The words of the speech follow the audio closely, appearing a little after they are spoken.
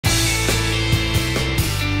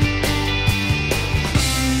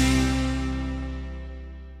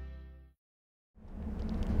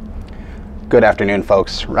Good afternoon,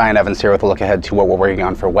 folks. Ryan Evans here with a look ahead to what we're working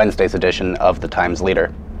on for Wednesday's edition of the Times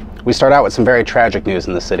Leader. We start out with some very tragic news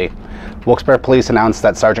in the city. Wilkes-Barre police announced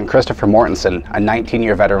that Sergeant Christopher Mortensen, a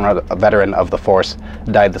 19-year veteran of the force,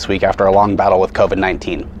 died this week after a long battle with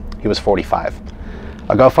COVID-19. He was 45.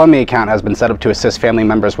 A GoFundMe account has been set up to assist family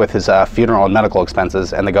members with his funeral and medical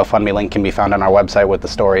expenses, and the GoFundMe link can be found on our website with the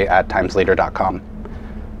story at timesleader.com.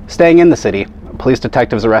 Staying in the city, police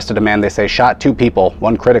detectives arrested a man they say shot two people,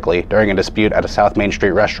 one critically, during a dispute at a South Main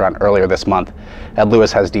Street restaurant earlier this month. Ed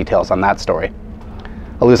Lewis has details on that story.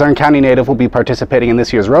 A Luzerne County native will be participating in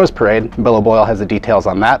this year's Rose Parade. Bill O'Boyle has the details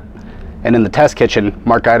on that. And in the test kitchen,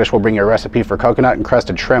 Mark Geidish will bring you a recipe for coconut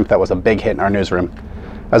encrusted shrimp that was a big hit in our newsroom.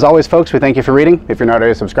 As always, folks, we thank you for reading. If you're not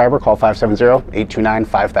already a subscriber, call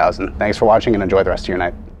 570-829-5000. Thanks for watching and enjoy the rest of your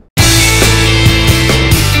night.